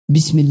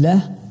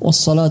Bismillah,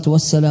 wassalatu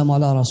wassalamu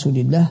ala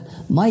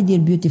rasulillah. My dear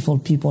beautiful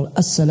people,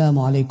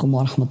 assalamu alaikum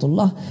wa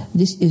rahmatullah.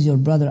 This is your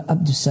brother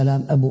Abdul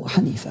Salam Abu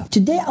Hanifa.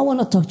 Today I want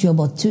to talk to you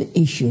about two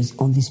issues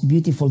on this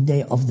beautiful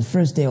day of the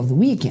first day of the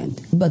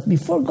weekend. But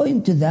before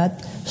going to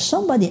that,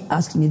 somebody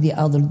asked me the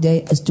other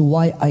day as to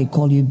why I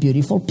call you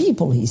beautiful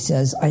people. He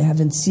says, I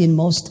haven't seen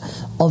most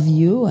of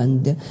you.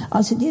 And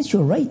I said, yes,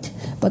 you're right.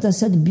 But I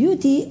said,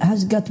 beauty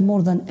has got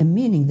more than a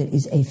meaning. There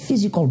is a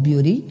physical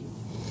beauty,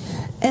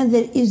 and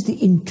there is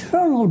the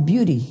internal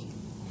beauty.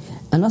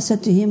 And I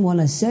said to him, when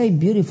I say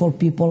beautiful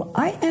people,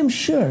 I am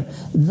sure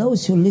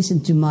those who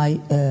listen to my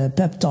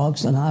pep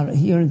talks and are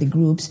here in the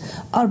groups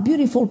are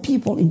beautiful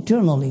people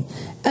internally.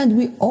 And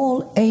we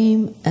all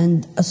aim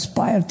and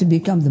aspire to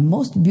become the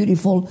most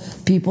beautiful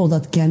people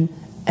that can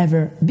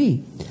ever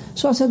be.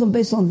 So I said,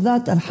 based on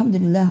that,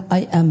 alhamdulillah,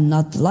 I am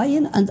not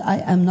lying and I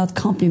am not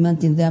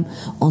complimenting them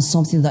on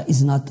something that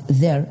is not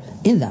there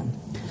in them.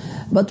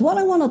 But what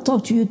I want to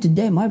talk to you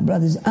today, my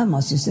brothers and my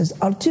sisters,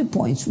 are 2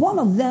 points. One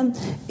of them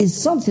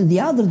is something the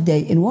other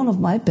day in one of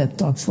my pep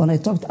talks when I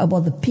talked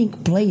about the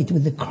pink plate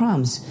with the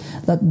crumbs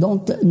that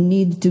don't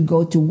need to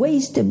go to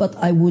waste, but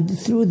I would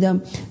throw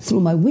them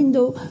through my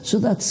window so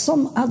that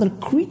some other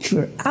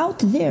creature out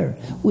there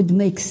would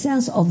make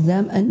sense of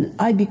them and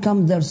I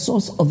become their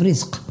source of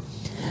rizq.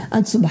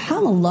 And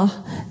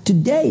subhanallah,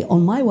 today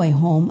on my way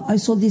home, I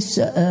saw this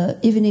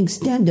Evening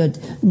Standard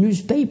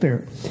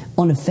newspaper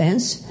on a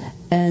fence.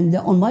 And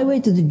on my way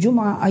to the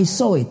Jum'ah, I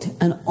saw it.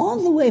 And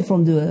on the way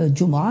from the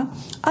Jum'ah,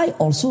 I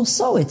also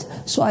saw it.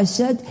 So I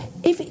said,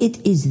 if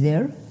it is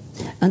there,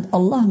 and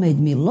Allah made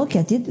me look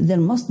at it, there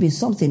must be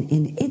something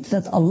in it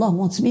that Allah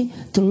wants me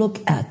to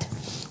look at.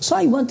 So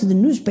I went to the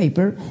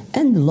newspaper,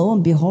 and lo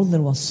and behold, there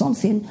was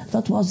something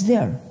that was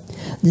there.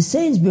 The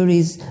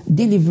Sainsbury's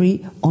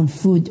delivery on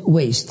food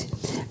waste.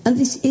 And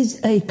this is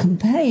a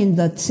campaign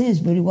that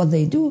Sainsbury, what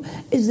they do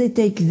is they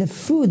take the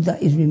food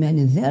that is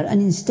remaining there,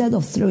 and instead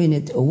of throwing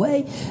it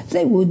away,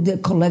 they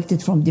would collect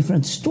it from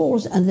different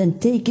stores and then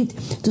take it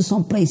to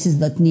some places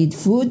that need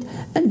food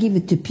and give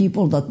it to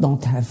people that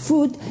don't have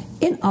food.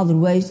 In other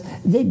ways,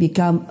 they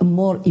become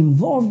more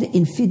involved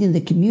in feeding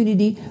the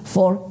community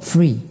for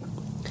free.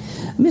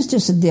 Mr.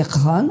 Siddiq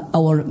Khan,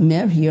 our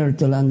mayor here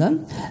to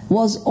London,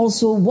 was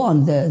also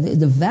one.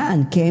 The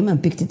van came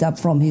and picked it up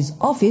from his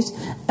office,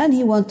 and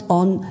he went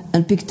on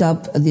and picked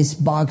up this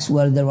box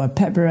where there were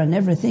pepper and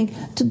everything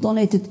to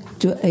donate it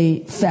to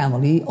a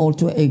family or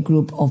to a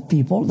group of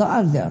people that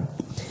are there.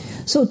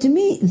 So to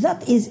me,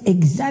 that is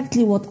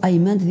exactly what I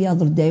meant the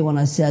other day when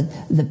I said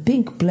the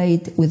pink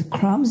plate with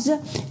crumbs.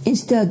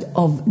 Instead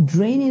of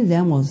draining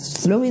them or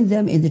throwing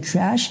them in the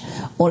trash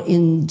or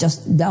in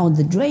just down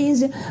the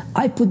drains,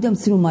 I put them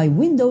through my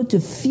window to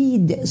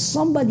feed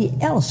somebody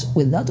else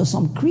with that or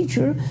some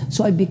creature,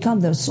 so I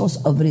become their source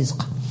of rizq.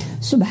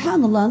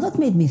 Subhanallah, that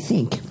made me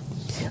think.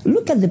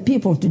 Look at the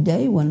people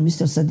today when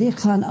Mr.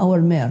 Siddiq Khan,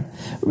 our mayor,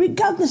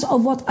 regardless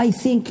of what I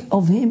think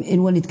of him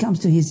in when it comes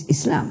to his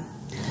Islam,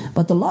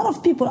 but a lot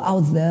of people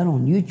out there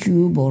on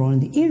YouTube or on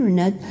the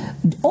internet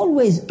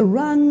always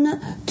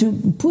run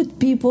to put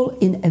people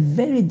in a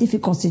very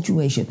difficult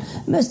situation.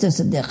 Mr.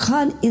 Siddiq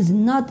Khan is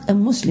not a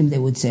Muslim, they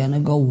would say. And I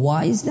go,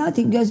 why is that?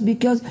 He goes,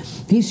 because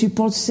he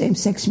supports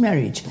same-sex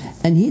marriage.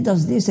 And he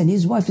does this, and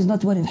his wife is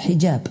not wearing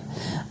hijab.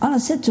 And I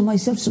said to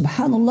myself,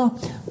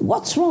 subhanallah,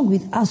 what's wrong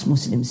with us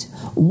Muslims?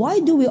 Why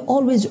do we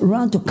always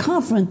run to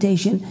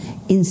confrontation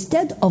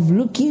instead of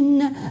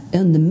looking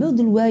in the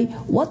middle way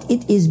what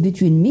it is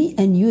between me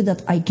and you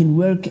that I can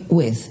work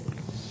with?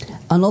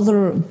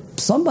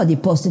 Somebody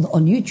posted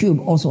on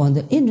YouTube, also on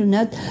the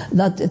internet,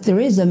 that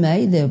Theresa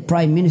May, the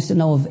Prime Minister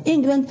now of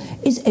England,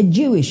 is a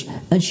Jewish,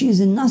 and she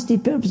is a nasty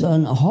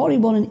person, a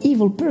horrible and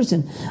evil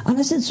person. And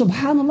I said,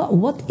 subhanallah,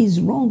 what is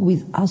wrong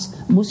with us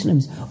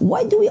Muslims?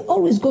 Why do we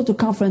always go to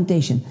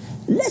confrontation?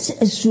 Let's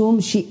assume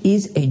she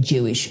is a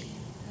Jewish.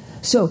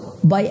 So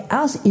by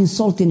us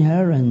insulting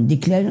her and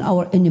declaring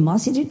our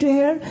animosity to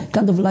her,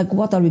 kind of like,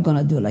 what are we going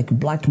to do? Like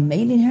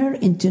blackmailing her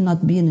into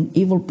not being an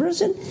evil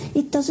person?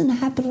 It doesn't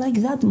happen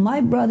like that, my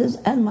brothers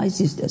and my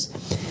sisters.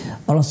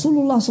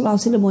 Rasulullah sallallahu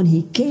alaihi wasallam, when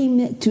he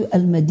came to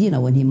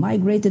Al-Madinah, when he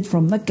migrated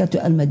from Mecca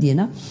to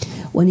Al-Madinah,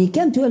 when he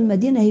came to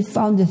Al-Madinah, he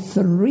found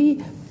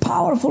 3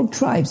 powerful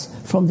tribes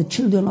from the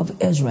children of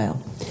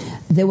Israel.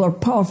 They were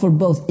powerful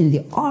both in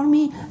the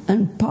army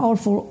and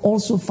powerful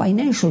also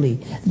financially.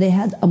 They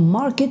had a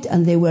market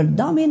and they were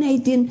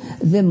dominating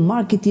the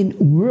marketing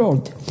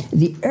world.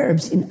 The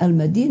Arabs in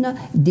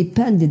Al-Madinah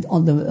depended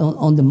on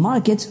the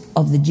markets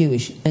of the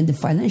Jewish and the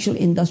financial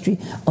industry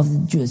of the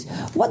Jews.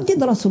 What did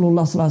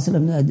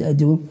Rasulullah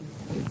do?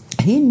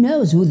 He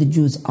knows who the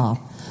Jews are.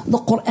 The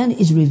Quran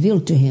is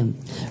revealed to him.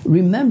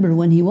 Remember,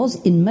 when he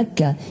was in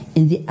Mecca,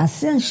 in the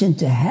ascension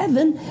to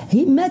heaven,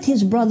 he met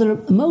his brother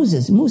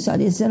Moses, Musa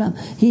alayhi salam.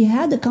 He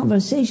had a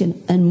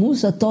conversation, and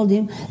Musa told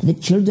him, the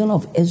children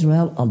of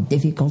Israel are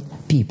difficult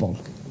people.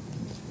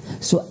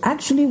 So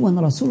actually, when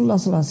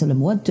Rasulullah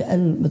went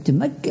to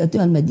Mecca, to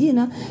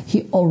Al-Madinah,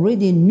 he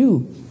already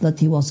knew that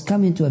he was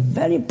coming to a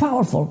very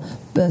powerful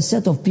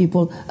set of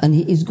people, and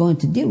he is going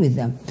to deal with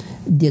them.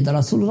 Did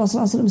Rasulullah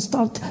ﷺ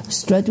start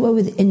straight away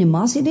with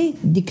animosity,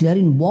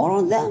 declaring war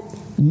on them?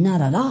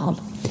 Not at all.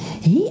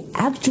 He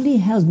actually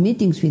held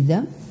meetings with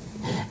them,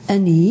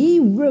 and he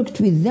worked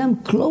with them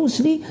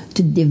closely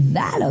to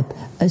develop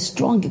a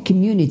strong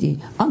community.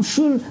 I'm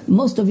sure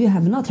most of you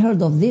have not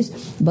heard of this,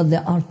 but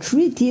there are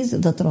treaties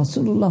that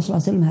Rasulullah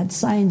ﷺ had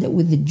signed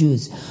with the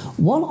Jews.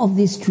 One of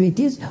these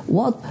treaties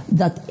was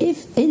that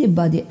if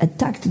anybody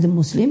attacked the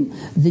Muslim,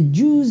 the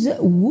Jews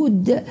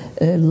would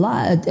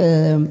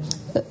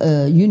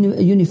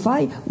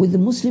unify with the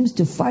Muslims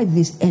to fight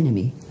this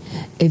enemy.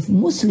 If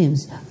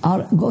Muslims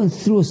are going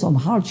through some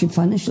hardship,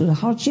 financial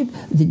hardship,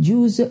 the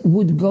Jews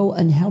would go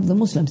and help the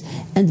Muslims.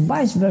 And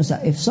vice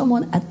versa. If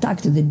someone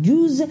attacked the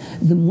Jews,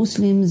 the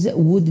Muslims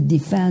would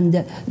defend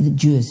the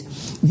Jews.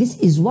 This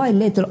is why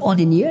later on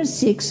in year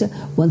 6,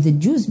 when the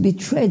Jews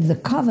betrayed the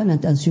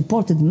covenant and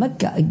supported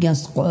Mecca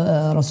against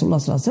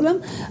Rasulullah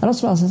ﷺ,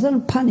 Rasulullah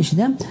ﷺ punished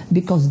them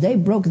because they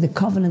broke the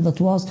covenant that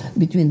was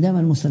between them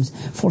and Muslims.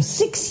 For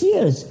 6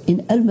 years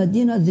in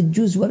Al-Madinah, the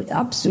Jews were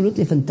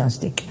absolutely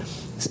fantastic.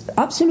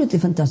 Absolutely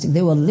fantastic.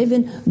 They were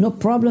living, no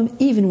problem.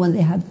 Even when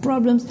they had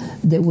problems,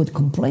 they would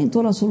complain to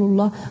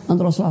Rasulullah, and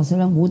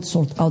Rasulullah would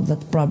sort out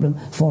that problem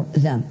for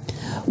them.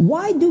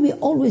 Why do we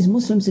always,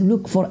 Muslims,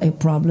 look for a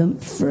problem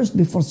first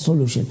before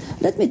solution?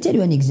 Let me tell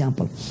you an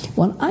example.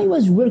 When I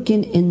was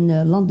working in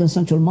London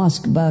Central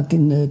Mosque back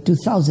in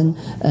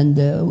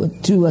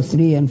 2002 or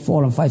 3 and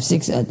 4 and 5,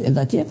 6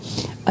 that year,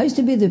 I used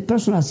to be the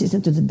personal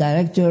assistant to the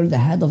director, the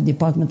head of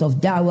department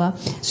of Dawah.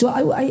 So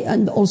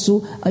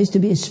I used to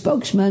be a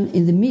spokesman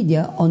in the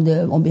media on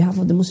behalf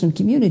of the Muslim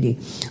community.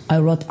 I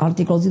wrote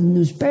articles in the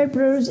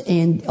newspapers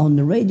and on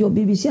the radio,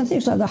 BBC, and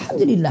things like that.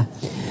 Alhamdulillah.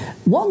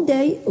 One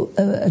day,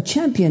 a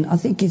champion, I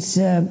think it's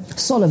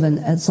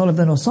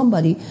Sullivan or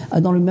somebody, I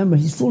don't remember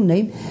his full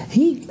name,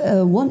 he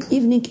one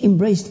evening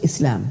embraced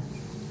Islam.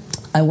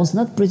 I was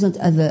not present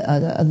at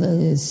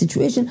the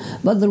situation,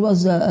 but there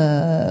was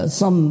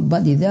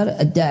somebody there,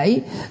 a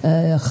da'i,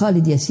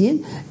 Khalid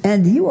Yassin,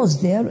 and he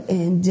was there,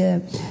 and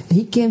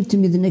he came to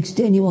me the next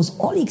day, and he was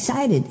all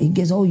excited. He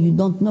goes, "Oh, you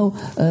don't know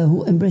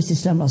who embraced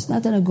Islam last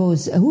night?" And I go,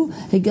 "Who?"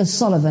 He goes,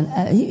 "Sullivan.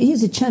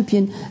 He's a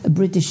champion, a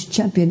British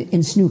champion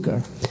in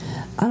snooker."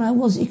 And I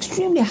was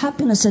extremely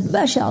happy, and I said,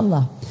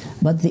 "MashaAllah."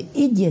 But the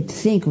idiot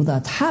thing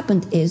that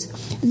happened is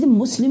the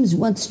Muslims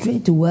went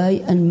straight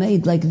away and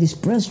made like this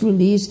press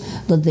release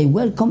that they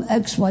welcome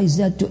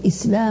XYZ to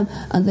Islam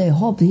and they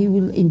hope he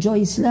will enjoy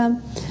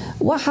Islam.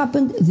 What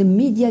happened? The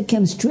media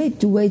came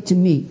straight away to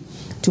me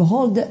to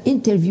hold the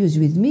interviews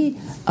with me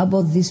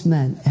about this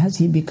man. Has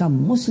he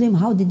become Muslim?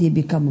 How did he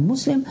become a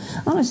Muslim?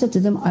 And I said to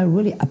them, I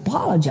really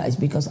apologize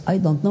because I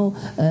don't know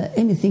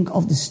anything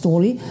of the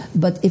story,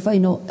 but if I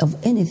know of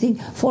anything,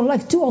 for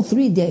like 2 or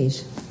 3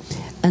 days.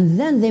 And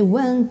then they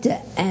went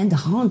and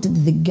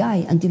haunted the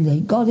guy until they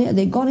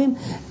got him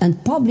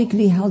and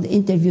publicly held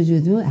interviews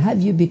with him.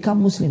 Have you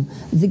become Muslim?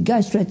 The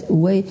guy straight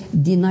away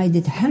denied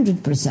it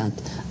 100%.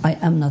 I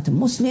am not a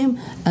Muslim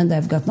and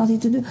I've got nothing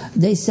to do.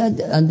 They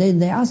said, and then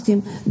they asked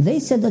him, they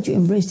said that you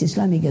embraced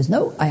Islam. He goes,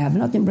 no, I have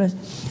not embraced.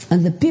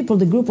 And the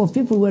group of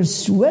people were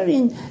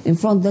swearing in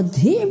front that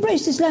he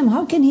embraced Islam.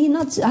 How can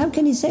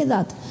he say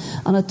that?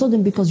 And I told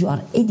him, because you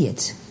are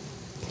idiots.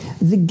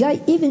 The guy,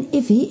 even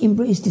if he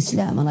embraced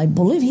Islam, and I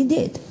believe he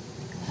did,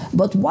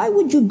 but why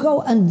would you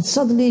go and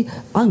suddenly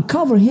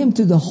uncover him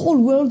to the whole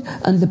world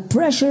and the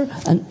pressure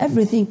and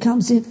everything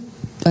comes in?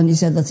 And he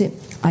said, that's it,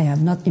 I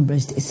have not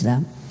embraced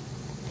Islam.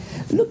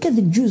 Look at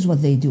the Jews,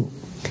 what they do.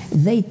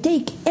 They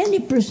take any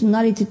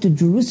personality to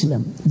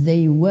Jerusalem.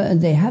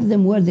 They have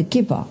them wear the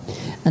kippah,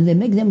 and they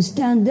make them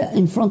stand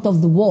in front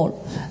of the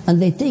wall,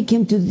 and they take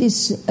him to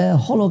these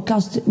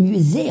Holocaust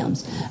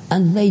museums,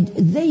 and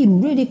they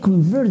really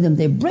convert them.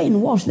 They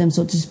brainwash them,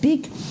 so to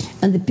speak,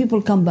 and the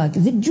people come back.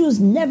 The Jews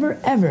never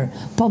ever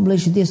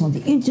publish this on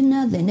the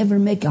internet. They never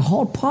make a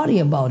whole party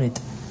about it.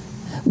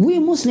 We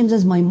Muslims,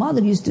 as my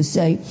mother used to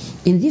say,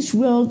 in this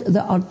world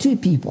there are two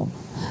people.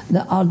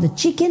 There are the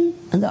chicken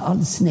and there are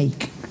the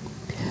snake.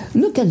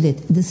 Look at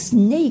it. The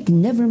snake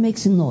never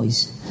makes a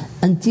noise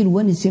until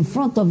when it's in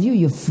front of you,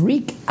 you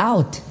freak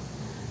out.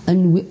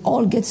 And we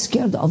all get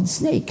scared of the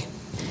snake.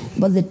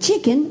 But the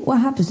chicken, what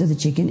happens to the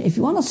chicken? If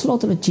you want to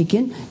slaughter a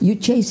chicken, you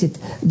chase it.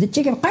 The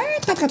chicken,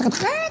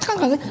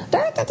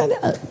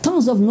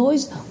 tons of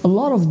noise, a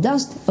lot of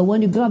dust. And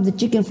when you grab the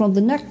chicken from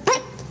the neck,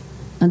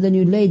 and then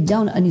you lay it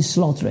down and you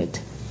slaughter it.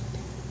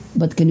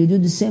 But can you do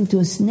the same to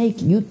a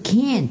snake? You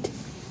can't.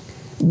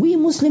 We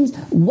Muslims,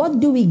 what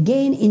do we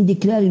gain in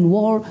declaring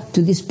war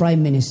to this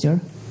prime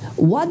minister?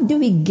 What do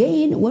we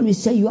gain when we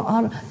say you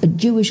are a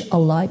Jewish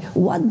ally?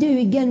 What do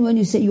we gain when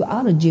you say you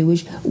are a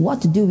Jewish?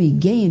 What do we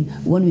gain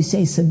when we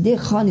say Sadiq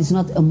Khan is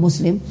not a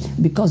Muslim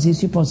because he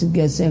supports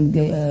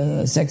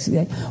same sex?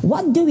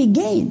 What do we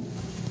gain?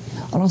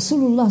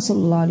 Rasulullah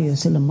sallallahu alaihi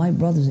wasallam, my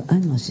brothers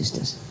and my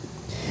sisters,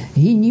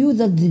 he knew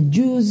that the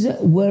Jews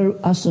were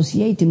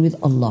associating with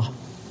Allah.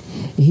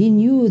 He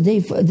knew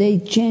they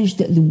changed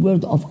the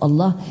word of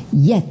Allah,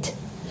 yet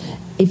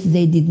if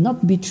they did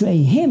not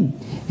betray him,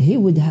 he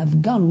would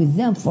have gone with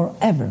them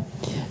forever.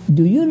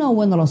 Do you know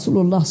when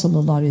Rasulullah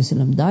sallallahu alaihi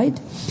wasallam died,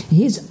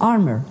 his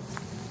armor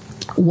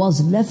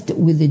was left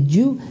with the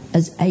Jew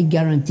as a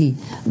guarantee?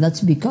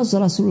 That's because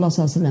Rasulullah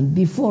sallallahu alaihi wasallam,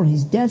 before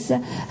his death,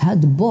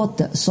 had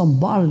bought some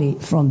barley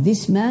from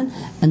this man,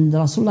 and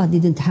Rasulullah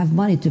didn't have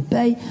money to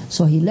pay,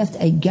 so he left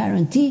a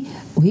guarantee,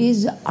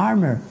 his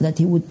armor, that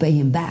he would pay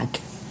him back.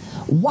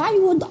 Why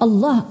would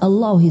Allah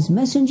allow His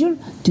Messenger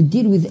to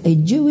deal with a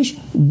Jewish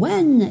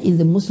when in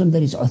the Muslim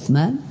there is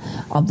Uthman,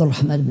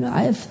 Abdurrahman ibn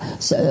Auf,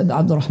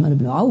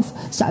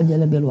 Sa'd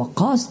ibn Abi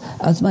al-Waqqas,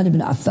 Uthman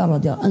ibn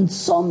Affan, and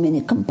so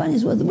many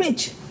companions were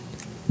rich?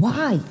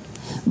 Why?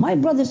 My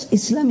brothers,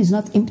 Islam is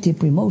not empty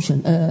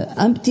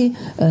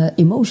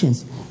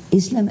emotions.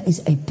 Islam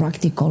is a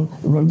practical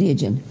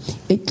religion.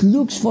 It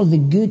looks for the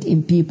good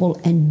in people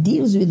and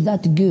deals with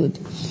that good.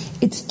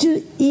 It's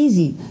too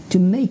easy to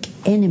make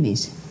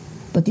enemies,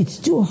 but it's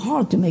too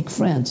hard to make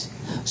friends.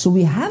 So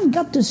we have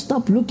got to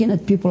stop looking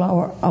at people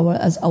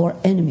as our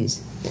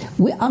enemies.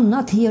 We are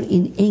not here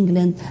in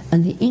England,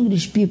 and the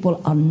English people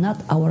are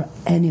not our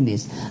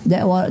enemies. They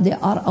are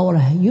our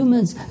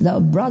humans, they are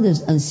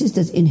brothers and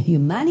sisters in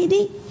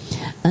humanity,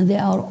 and they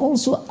are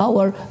also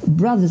our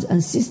brothers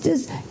and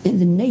sisters in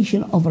the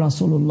nation of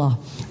Rasulullah.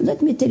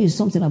 Let me tell you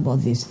something about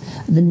this.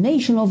 The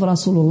nation of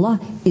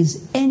Rasulullah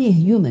is any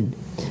human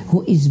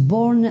who is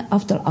born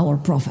after our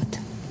Prophet.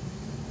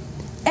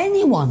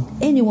 Anyone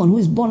who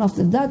is born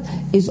after that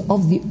is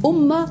of the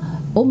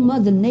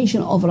Ummah, the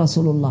nation of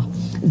Rasulullah.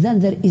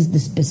 Then there is the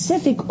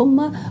specific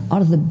Ummah,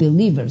 are the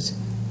believers.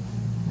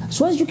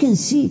 So as you can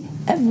see,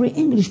 every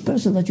English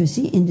person that you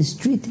see in the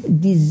street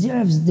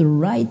deserves the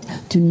right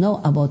to know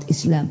about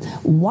Islam.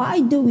 Why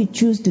do we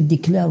choose to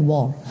declare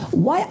war?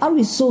 Why are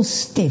we so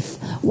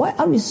stiff? Why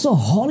are we so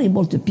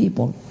horrible to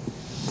people?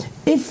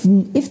 If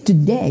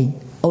today,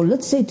 or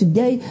let's say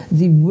today,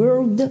 the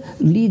world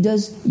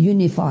leaders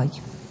unify.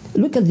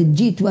 Look at the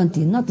G20,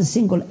 not a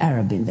single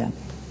Arab in them.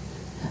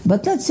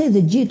 But let's say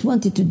the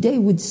G20 today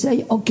would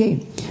say,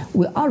 okay,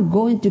 we are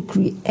going to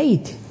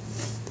create,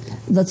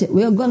 that's it,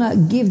 we are going to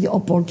give the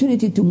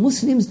opportunity to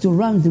Muslims to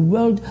run the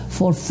world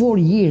for 4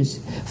 years.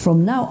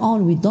 From now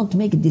on, we don't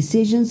make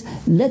decisions,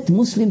 let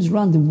Muslims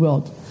run the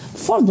world.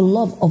 For the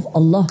love of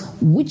Allah,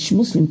 which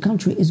Muslim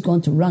country is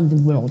going to run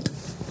the world?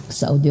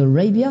 Saudi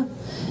Arabia?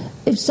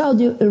 If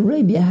Saudi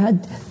Arabia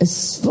had a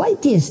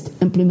slightest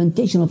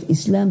implementation of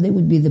Islam, they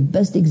would be the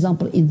best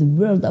example in the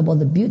world about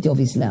the beauty of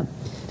Islam.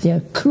 They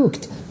are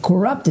crooked,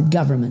 corrupted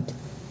government.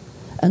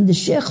 And the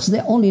sheikhs,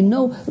 they only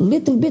know a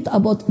little bit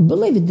about,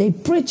 believe it, they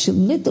preach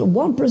little,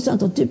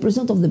 1% or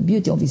 2% of the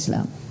beauty of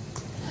Islam.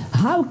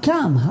 How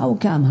come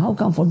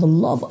for the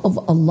love of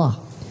Allah,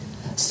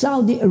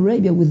 Saudi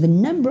Arabia with the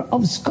number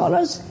of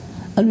scholars,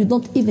 and we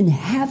don't even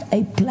have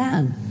a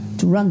plan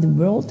to run the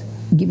world,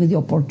 given the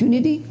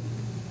opportunity?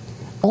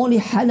 Only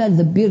halal,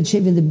 the beard,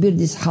 shaving the beard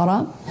is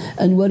haram,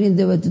 and wearing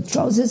the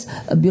trousers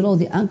below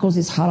the ankles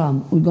is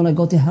haram. We're going to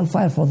go to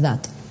hellfire for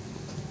that.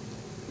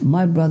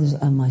 My brothers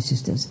and my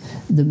sisters,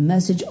 the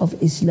message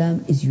of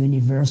Islam is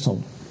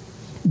universal.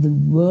 The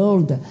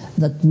world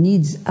that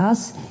needs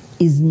us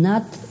is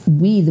not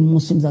we, the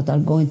Muslims, that are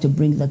going to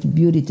bring that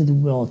beauty to the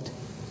world.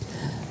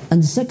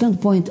 And the second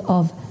point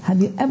of,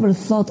 have you ever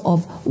thought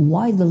of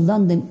why the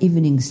London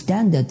Evening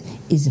Standard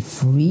is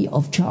free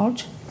of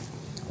charge?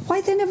 Why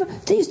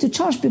they used to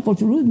charge people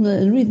to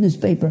read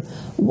newspaper.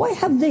 Why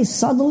have they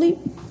suddenly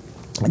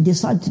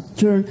decided to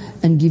turn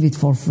and give it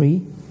for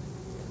free?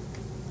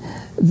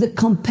 The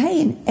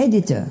campaign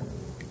editor,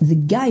 the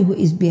guy who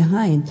is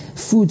behind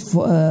food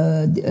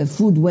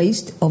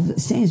waste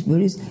of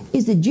Sainsbury's,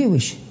 is the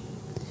Jewish.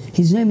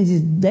 His name is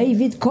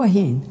David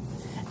Cohen,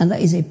 and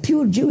that is a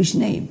pure Jewish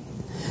name.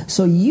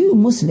 So you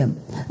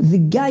Muslim, the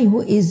guy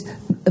who is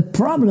a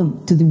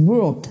problem to the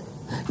world,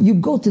 you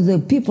go to the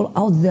people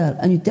out there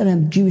and you tell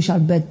him Jewish are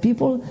bad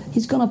people,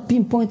 he's going to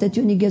pinpoint at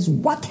you and he goes,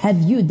 what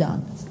have you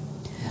done?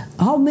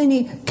 How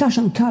many cash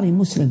and carry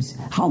Muslims?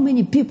 How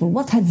many people?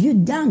 What have you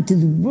done to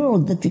the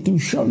world that you can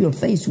show your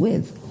face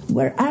with?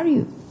 Where are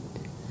you?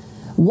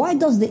 Why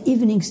does the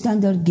Evening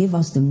Standard give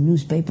us the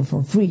newspaper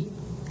for free?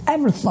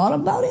 Ever thought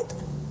about it?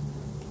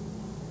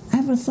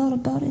 Ever thought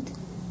about it?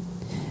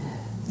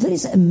 There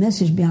is a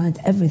message behind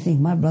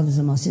everything, my brothers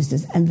and my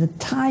sisters, and the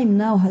time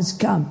now has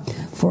come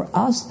for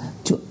us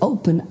to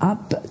open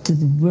up to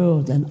the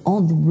world and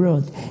on the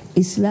world.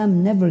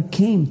 Islam never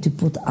came to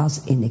put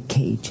us in a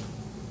cage.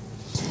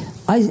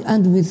 I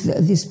end with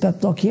this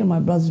pep talk here, my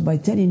brothers, by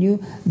telling you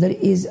there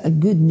is a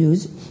good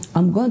news.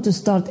 I'm going to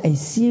start a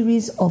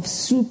series of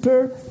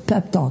super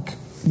pep talk.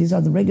 These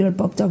are the regular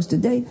pep talks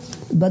today,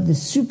 but the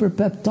super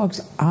pep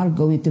talks are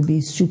going to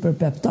be super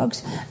pep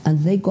talks, and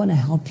they're going to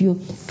help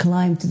you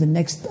climb to the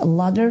next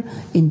ladder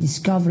in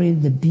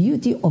discovering the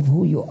beauty of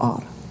who you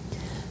are.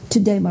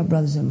 Today, my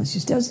brothers and my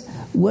sisters,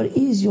 where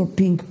is your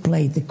pink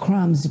plate, the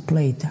crumbs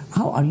plate?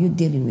 How are you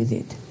dealing with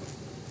it?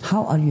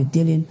 How are you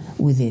dealing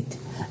with it?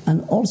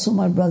 And also,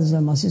 my brothers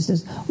and my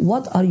sisters,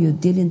 what are you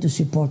doing to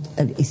support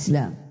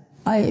Islam?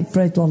 I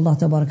pray to Allah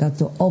Tabaraka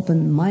to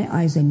open my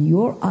eyes and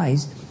your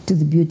eyes to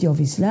the beauty of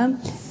Islam,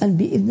 and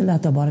bi'idhnillah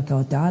Tabaraka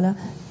wa Ta'ala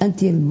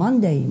until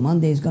Monday.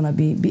 Monday is going to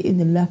be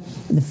bi'idhnillah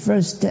the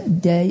first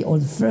day or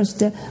the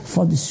first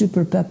for the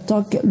Super Pep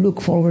Talk.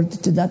 Look forward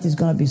to that. It's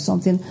going to be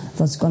something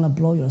that's going to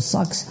blow your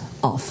socks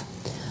off.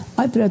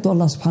 I pray to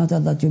Allah subhanahu wa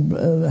ta'ala that you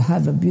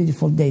have a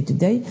beautiful day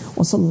today.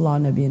 Wa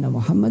sallallahu nabiyyina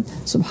Muhammad.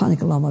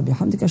 Subhanakallahumma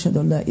bihamdika ashhadu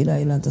an la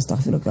ilaha illa anta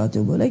astaghfiruka wa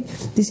atubu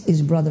ilayk. This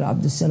is Brother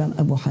Abdul Salam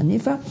Abu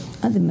Hanifa,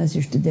 and the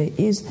message today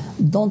is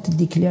don't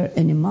declare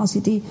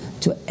animosity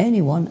to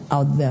anyone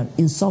out there.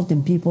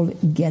 Insulting people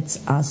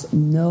gets us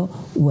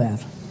nowhere.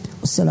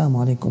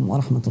 Assalamu alaikum wa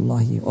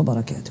rahmatullahi wa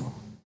barakatuh.